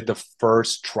when we did the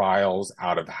first trials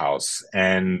out of house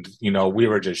and, we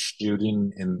were just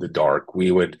shooting in the dark.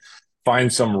 We would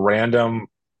find some random,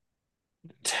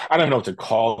 I don't know what to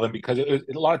call them because a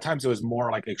lot of times it was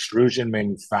more like extrusion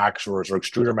manufacturers or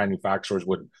extruder manufacturers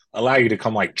would allow you to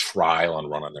come like trial and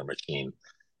run on their machine.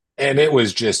 And it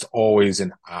was just always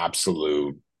an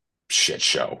absolute shit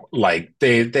show. Like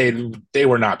they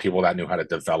were not people that knew how to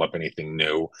develop anything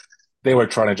new. They were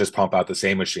trying to just pump out the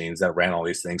same machines that ran all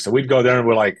these things. So we'd go there and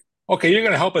we're like, okay, you're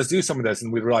going to help us do some of this.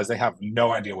 And we'd realize they have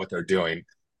no idea what they're doing.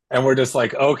 And we're just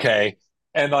like, okay.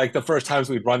 And like the first times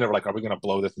we'd run, they were like, are we going to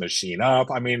blow this machine up?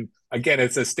 I mean, again,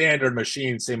 it's a standard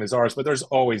machine, same as ours, but there's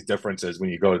always differences when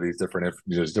you go to these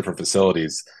different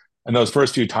facilities. And those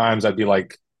first few times I'd be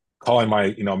like calling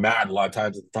my, Matt a lot of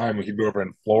times at the time. We could be over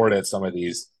in Florida at some of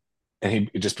these and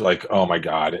he'd just be like, oh my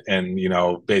God. And,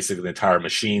 basically the entire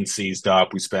machine seized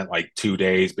up. We spent like 2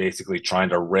 days basically trying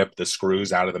to rip the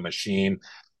screws out of the machine.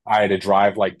 I had to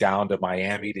drive like down to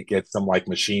Miami to get some like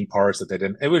machine parts that they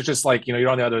didn't. It was just like, you're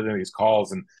on the other end of these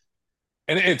calls. And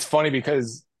it's funny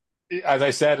because as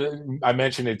I said, I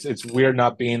mentioned it's weird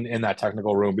not being in that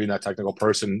technical room, being that technical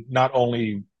person. Not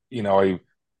only, I'm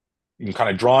kind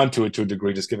of drawn to it to a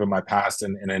degree, just given my past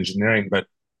in engineering, but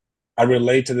I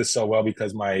relate to this so well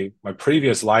because my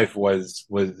previous life was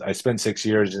I spent 6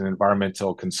 years in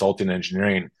environmental consulting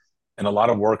engineering, and a lot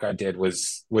of work I did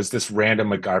was this random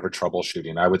MacGyver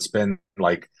troubleshooting. I would spend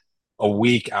like a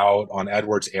week out on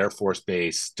Edwards Air Force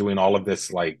Base doing all of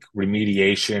this like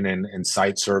remediation and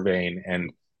site surveying,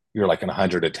 and you're like in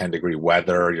 110-degree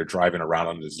weather, you're driving around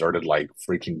on a deserted like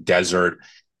freaking desert.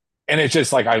 And it's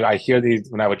just like I hear these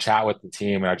when I would chat with the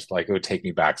team, and I just like it would take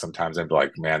me back sometimes. I'd be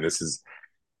like, man,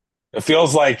 it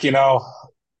feels like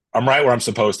I'm right where I'm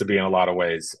supposed to be in a lot of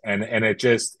ways, and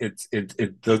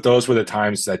those were the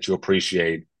times that you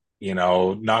appreciate,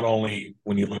 not only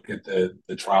when you look at the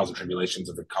trials and tribulations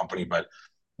of the company, but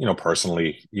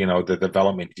personally, the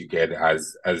development you get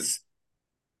as a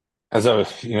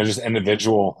just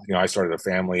individual. I started a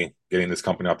family, getting this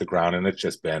company off the ground, and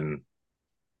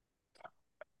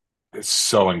it's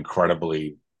so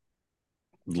incredibly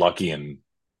lucky and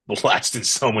blessed in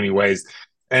so many ways.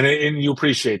 And you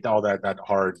appreciate all that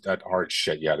hard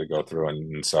shit you had to go through,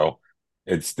 and so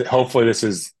it's hopefully this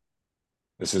is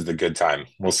the good time.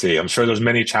 We'll see. I'm sure there's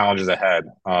many challenges ahead,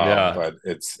 Yeah. but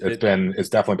it's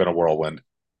definitely been a whirlwind.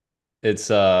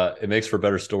 It makes for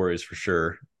better stories for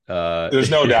sure.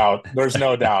 There's no doubt. There's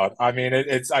no doubt. I mean,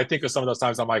 it's. I think of some of those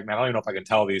times I'm like, man, I don't even know if I can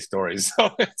tell these stories.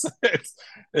 So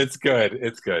it's good.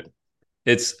 It's good.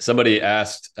 It's somebody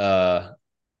asked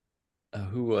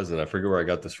who was it? I forget where I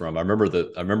got this from. I remember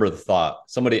the thought.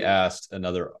 Somebody asked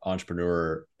another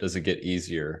entrepreneur, does it get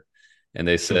easier? And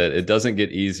they said it doesn't get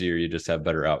easier, you just have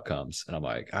better outcomes. And I'm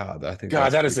like, I think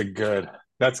God, that's good.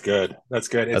 That's good.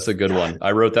 That's a good one.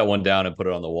 I wrote that one down and put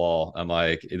it on the wall. I'm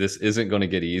like, this isn't going to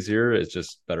get easier, it's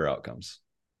just better outcomes.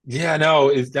 Yeah,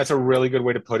 no, that's a really good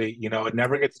way to put it. It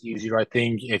never gets easier. I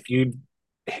think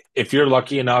if you're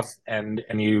lucky enough and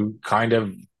you kind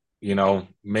of,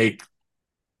 make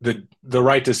the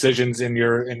right decisions in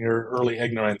your early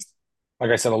ignorance. Like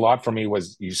I said, a lot for me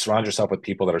was you surround yourself with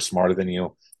people that are smarter than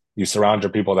you. You surround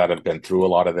your people that have been through a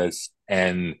lot of this,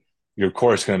 and you're of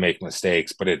course going to make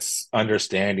mistakes, but it's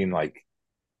understanding like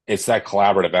it's that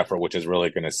collaborative effort which is really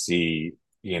going to see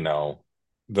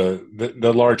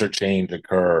the larger change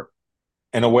occur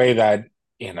in a way that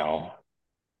you know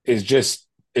is just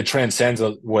it transcends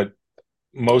what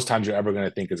most times you're ever going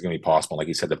to think is going to be possible. Like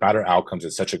you said, the better outcomes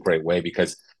is such a great way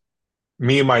because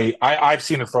me and I've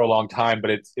seen it for a long time, but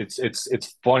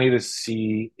it's funny to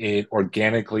see it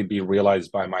organically be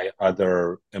realized by my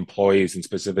other employees and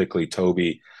specifically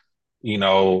Toby. You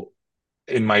know,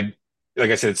 in my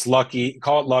like I said, it's lucky.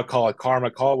 Call it luck, call it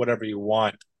karma, call it whatever you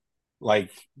want. Like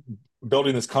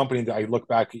building this company that I look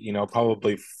back,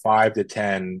 probably 5 to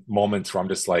 10 moments where I'm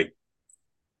just like,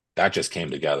 that just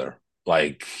came together.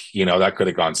 Like, that could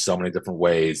have gone so many different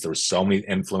ways. There were so many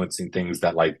influencing things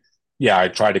that like, yeah, I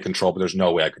tried to control, but there's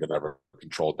no way I could have ever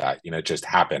controlled that. It just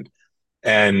happened.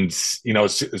 And,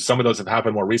 some of those have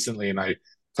happened more recently. And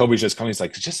Toby's just coming, he's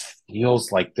like, it just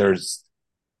feels like there's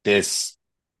this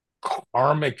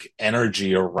karmic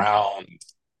energy around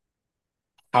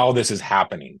how this is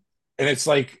happening. And it's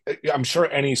like, I'm sure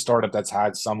any startup that's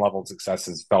had some level of success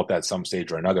has felt that at some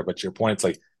stage or another. But to your point, it's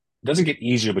like, it doesn't get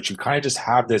easier, but you kind of just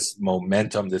have this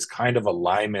momentum, this kind of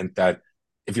alignment that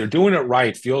if you're doing it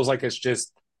right, feels like it's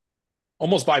just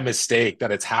almost by mistake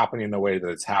that it's happening the way that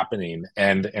it's happening.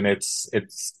 And it's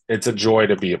a joy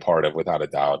to be a part of without a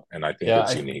doubt. And I think Yeah,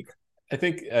 it's unique. I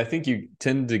think you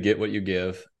tend to get what you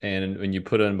give, and when you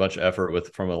put in a bunch of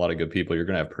effort from a lot of good people, you're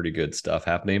going to have pretty good stuff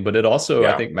happening. But it also,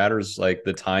 I think, matters like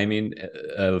the timing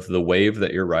of the wave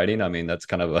that you're riding. I mean, that's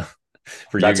kind of a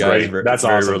for you guys great. That's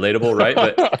very awesome. relatable, right?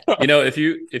 But if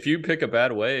you pick a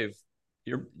bad wave,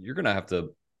 you're going to have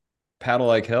to paddle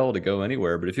like hell to go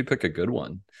anywhere. But if you pick a good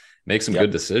one, make some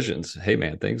good decisions. Hey,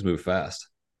 man, things move fast.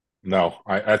 No,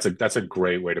 that's a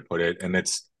great way to put it, and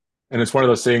it's one of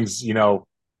those things,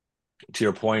 to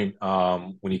your point,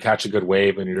 when you catch a good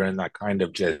wave and you're in that kind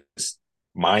of just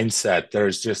mindset,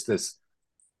 there's just this,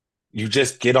 you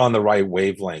just get on the right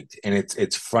wavelength. And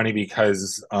it's funny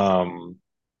because me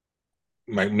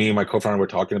and my co-founder were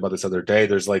talking about this other day.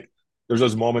 There's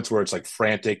those moments where it's like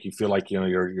frantic, you feel like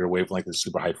your wavelength is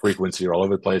super high frequency, you're all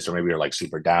over the place, or maybe you're like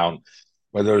super down.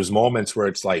 But there's moments where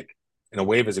it's like, and a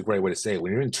wave is a great way to say it,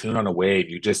 when you're in tune on a wave,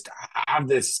 you just have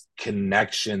this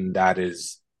connection that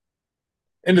is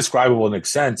indescribable in a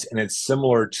sense. And it's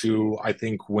similar to, I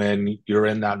think, when you're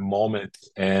in that moment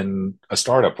in a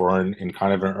startup or in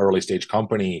kind of an early stage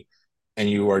company, and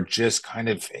you are just kind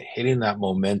of hitting that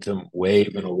momentum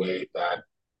wave in a way that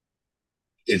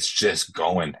it's just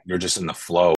going, you're just in the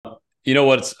flow. You know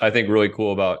what's, I think, really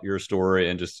cool about your story,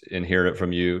 and just in hearing it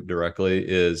from you directly,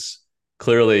 is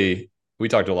clearly we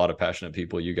talked to a lot of passionate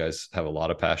people. You guys have a lot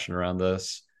of passion around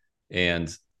this,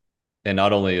 and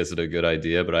not only is it a good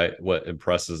idea, but what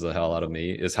impresses the hell out of me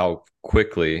is how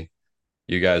quickly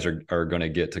you guys are going to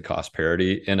get to cost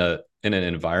parity in an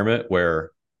environment where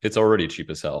it's already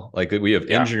cheap as hell. Like, we have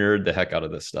engineered the heck out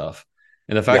of this stuff.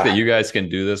 And the fact that you guys can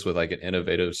do this with like an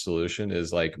innovative solution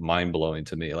is like mind blowing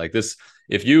to me. Like this,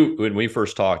 when we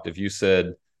first talked, if you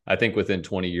said, I think within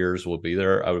 20 years we'll be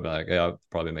there, I would be like, yeah, it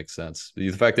probably makes sense.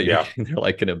 The fact that you're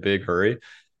like in a big hurry,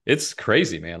 it's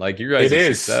crazy, man. Like, you guys'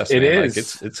 success, it man, is.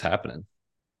 like it's happening.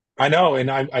 I know.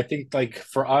 And I think, like,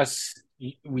 for us,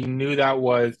 we knew that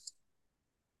was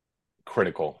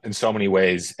critical in so many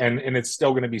ways, and it's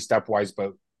still going to be stepwise,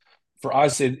 but for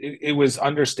us, it was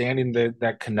understanding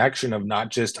that connection of not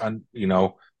just what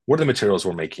are the materials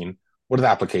we're making, what are the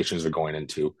applications we're going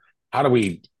into, how do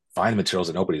we find materials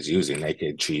that nobody's using, make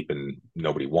it cheap and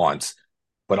nobody wants,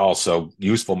 but also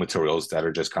useful materials that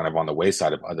are just kind of on the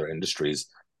wayside of other industries.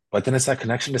 But then it's that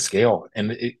connection to scale,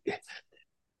 and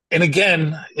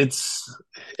again, it's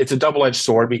a double-edged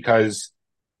sword, because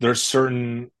there's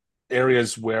certain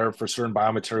areas where for certain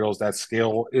biomaterials that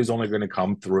scale is only going to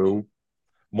come through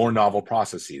more novel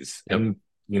processes. And,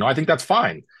 I think that's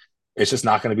fine. It's just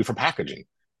not going to be for packaging.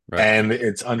 Right. And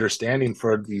it's understanding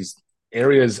for these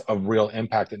areas of real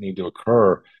impact that need to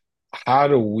occur, how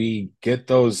do we get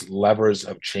those levers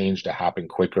of change to happen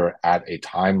quicker at a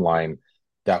timeline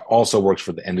that also works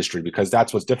for the industry? Because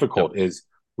that's what's difficult is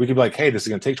we could be like, hey, this is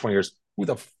going to take 20 years. Who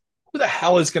the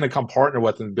hell is going to come partner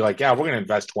with and be like, yeah, we're going to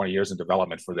invest 20 years in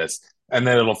development for this. And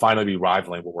then it'll finally be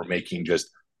rivaling what we're making just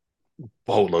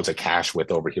boatloads of cash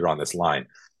with over here on this line.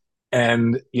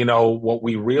 And, what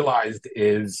we realized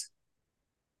is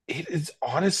it is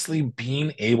honestly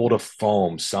being able to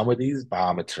foam some of these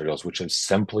biomaterials, which have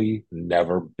simply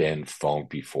never been foamed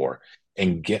before,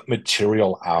 and get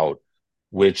material out,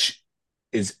 which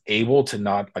is able to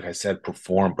not, like I said,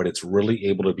 perform, but it's really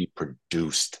able to be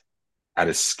produced at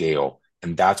a scale.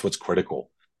 And that's what's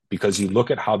critical, because you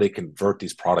look at how they convert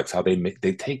these products, how they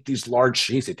take these large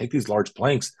sheets, they take these large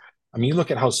planks. I mean, you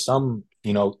look at how some,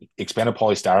 expanded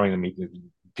polystyrene, I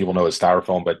mean, people know it's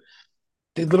styrofoam, but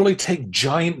they literally take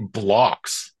giant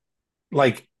blocks,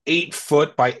 like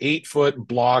 8-foot by 8-foot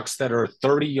blocks that are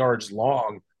 30 yards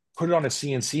long, put it on a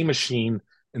CNC machine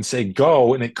and say,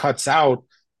 go, and it cuts out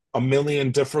a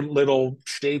million different little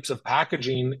shapes of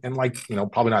packaging in, like,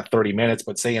 probably not 30 minutes,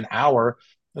 but say an hour.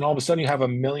 And all of a sudden you have a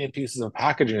million pieces of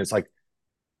packaging. It's like,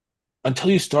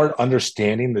 until you start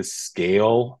understanding the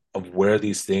scale of where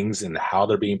these things and how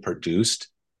they're being produced,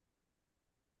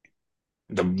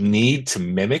 the need to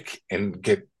mimic and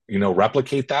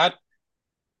replicate that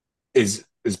is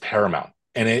paramount.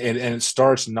 And it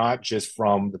starts not just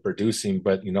from the producing,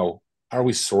 but how are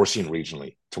we sourcing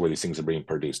regionally to where these things are being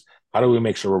produced? How do we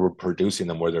make sure we're producing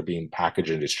them where they're being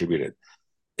packaged and distributed?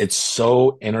 It's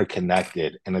so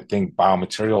interconnected. And I think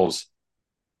biomaterials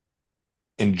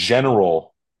in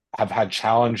general have had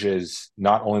challenges,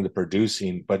 not only the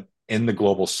producing, but in the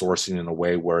global sourcing, in a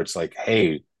way where it's like,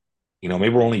 hey, maybe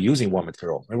we're only using one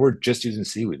material. Maybe we're just using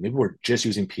seaweed. Maybe we're just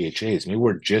using PHAs. Maybe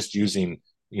we're just using,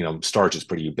 starch is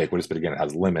pretty ubiquitous, but again, it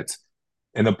has limits.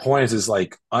 And the point is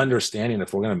like understanding,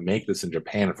 if we're going to make this in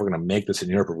Japan, if we're going to make this in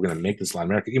Europe, if we're going to make this in Latin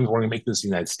America, even if we're going to make this in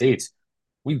the United States,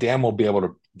 we damn well be able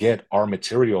to get our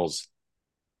materials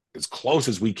as close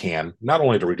as we can, not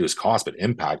only to reduce cost, but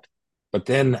impact, but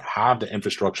then have the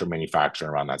infrastructure manufacturing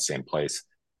around that same place.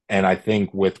 And I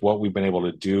think with what we've been able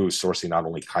to do, sourcing not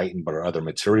only chitin, but other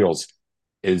materials,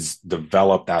 is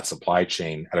develop that supply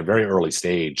chain at a very early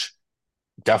stage.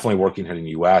 Definitely working here in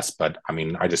the US, but I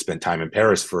mean, I just spent time in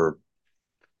Paris for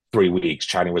 3 weeks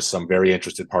chatting with some very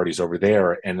interested parties over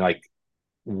there. And like,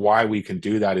 why we can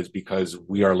do that is because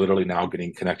we are literally now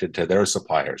getting connected to their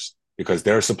suppliers, because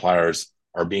their suppliers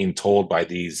are being told by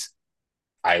these,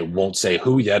 I won't say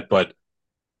who yet, but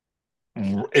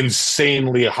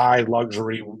insanely high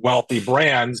luxury wealthy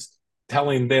brands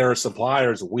telling their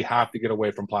suppliers, we have to get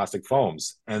away from plastic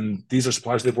foams. And these are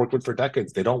suppliers they've worked with for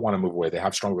decades. They don't want to move away. They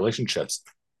have strong relationships.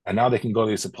 And now they can go to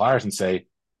these suppliers and say,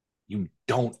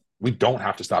 we don't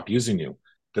have to stop using you.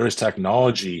 There is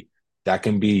technology that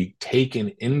can be taken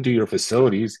into your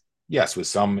facilities. Yes, with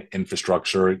some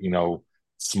infrastructure,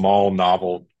 small,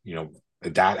 novel,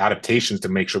 adaptations to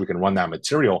make sure we can run that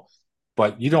material.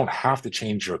 But you don't have to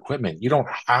change your equipment. You don't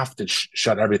have to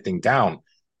shut everything down.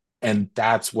 And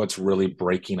that's what's really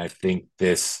breaking, I think,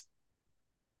 this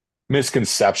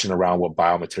misconception around what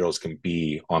biomaterials can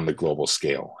be on the global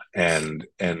scale. And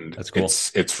that's cool.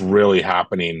 It's really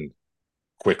happening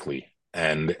quickly.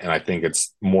 And I think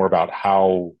it's more about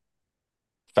how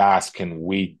fast can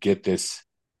we get this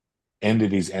into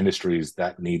these industries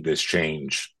that need this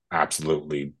change.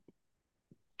 Absolutely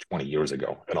 20 years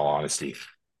ago, in all honesty.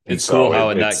 It's cool how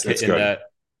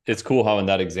it's cool how in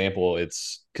that example,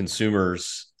 it's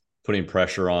consumers putting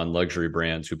pressure on luxury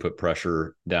brands who put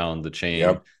pressure down the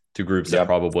chain to groups that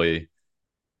probably,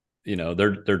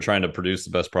 they're trying to produce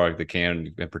the best product they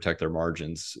can and protect their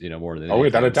margins, more than anything.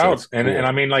 Without a doubt. So cool. and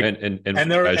I mean, like,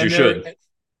 as you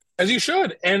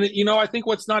should. And, I think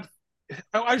what's not,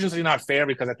 I should say not fair,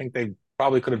 because I think they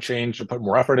probably could have changed or put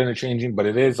more effort into changing, but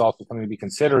it is also something to be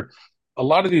considered. A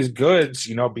lot of these goods,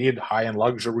 be it high-end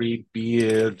luxury, be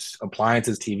it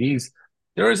appliances, TVs,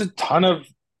 there is a ton of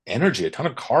energy, a ton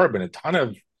of carbon, a ton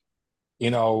of,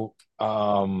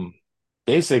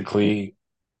 basically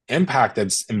impact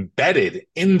that's embedded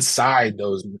inside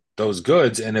those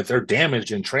goods. And if they're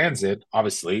damaged in transit,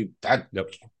 obviously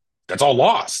that's all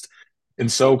lost.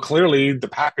 And so clearly the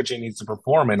packaging needs to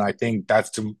perform. And I think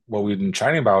that's to what we've been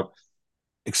chatting about,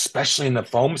 especially in the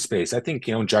foam space. I think,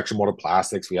 injection molded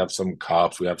plastics, we have some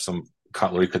cups, we have some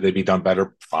cutlery. Could they be done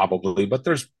better? Probably, but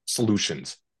there's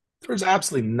solutions. There's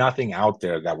absolutely nothing out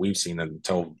there that we've seen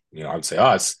until, I would say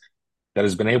us, that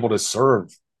has been able to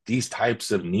serve these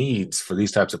types of needs for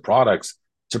these types of products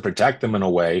to protect them in a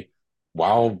way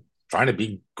while trying to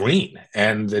be green.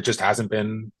 And it just hasn't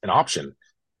been an option.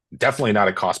 Definitely not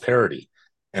at cost parity.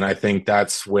 And I think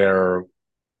that's where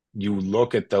you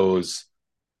look at those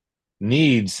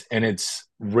needs, and it's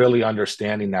really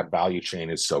understanding that value chain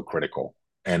is so critical.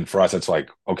 And for us, it's like,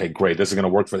 okay, great, this is going to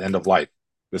work for the end of life,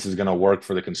 this is going to work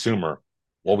for the consumer.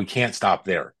 Well, we can't stop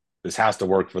there. This has to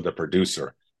work for the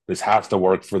producer, this has to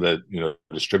work for the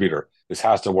distributor, this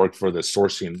has to work for the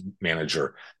sourcing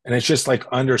manager. And it's just like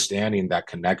understanding that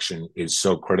connection is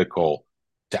so critical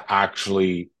to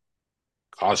actually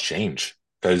cause change,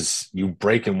 because you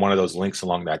break in one of those links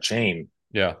along that chain,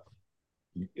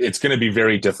 it's going to be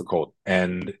very difficult,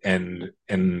 and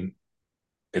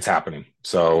it's happening.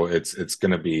 So it's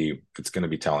going to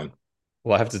be telling.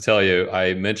 Well, I have to tell you,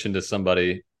 I mentioned to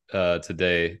somebody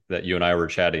today that you and I were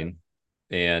chatting,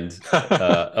 and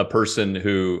a person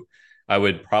who I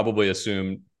would probably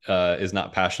assume is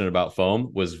not passionate about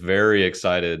foam was very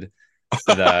excited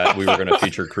that we were going to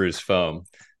feature Cruz Foam.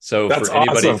 So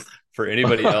for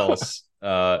anybody else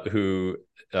who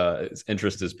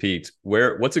interest is piqued,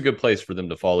 what's a good place for them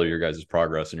to follow your guys'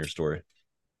 progress and your story?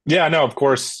 Yeah, no, of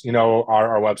course,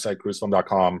 our website,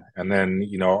 cruzfoam.com, and then,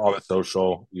 all the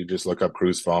social, you just look up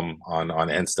Cruz Foam on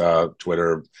Insta,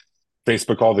 Twitter,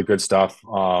 Facebook, all the good stuff.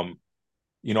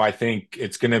 I think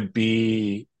it's going to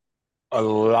be a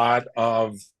lot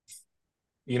of,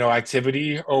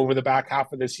 activity over the back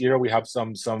half of this year. We have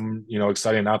some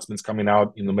exciting announcements coming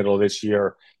out in the middle of this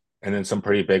year, and then some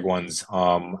pretty big ones,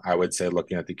 I would say,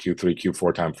 looking at the Q3,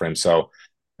 Q4 timeframe. So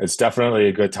it's definitely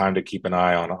a good time to keep an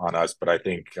eye on us. But I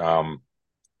think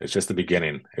it's just the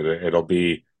beginning. It'll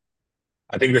be,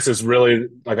 I think this is really,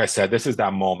 like I said, this is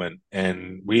that moment.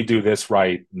 And we do this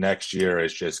right, next year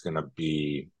is just going to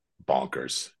be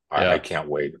bonkers. I can't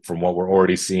wait. From what we're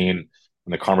already seeing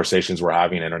and the conversations we're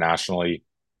having internationally,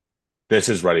 this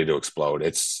is ready to explode.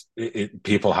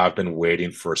 People have been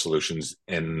waiting for solutions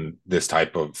in this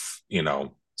type of,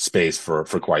 space for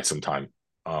quite some time.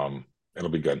 It'll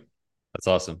be good. That's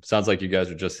awesome. Sounds like you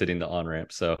guys are just hitting the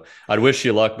on-ramp. So I'd wish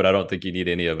you luck, but I don't think you need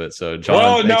any of it. So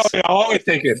John, I'll always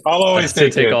take it. I'll always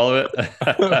take all of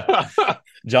it.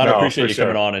 John, I No, appreciate for you sure.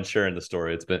 coming on and sharing the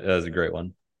story. It was a great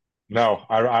one. No,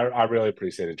 I really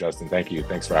appreciate it, Justin. Thank you.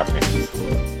 Thanks for having me.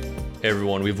 Hey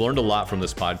everyone, we've learned a lot from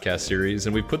this podcast series,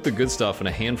 and we put the good stuff in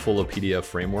a handful of PDF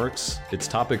frameworks. It's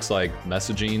topics like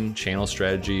messaging, channel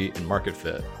strategy, and market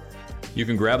fit. You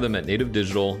can grab them at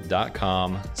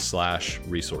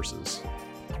nativedigital.com/resources.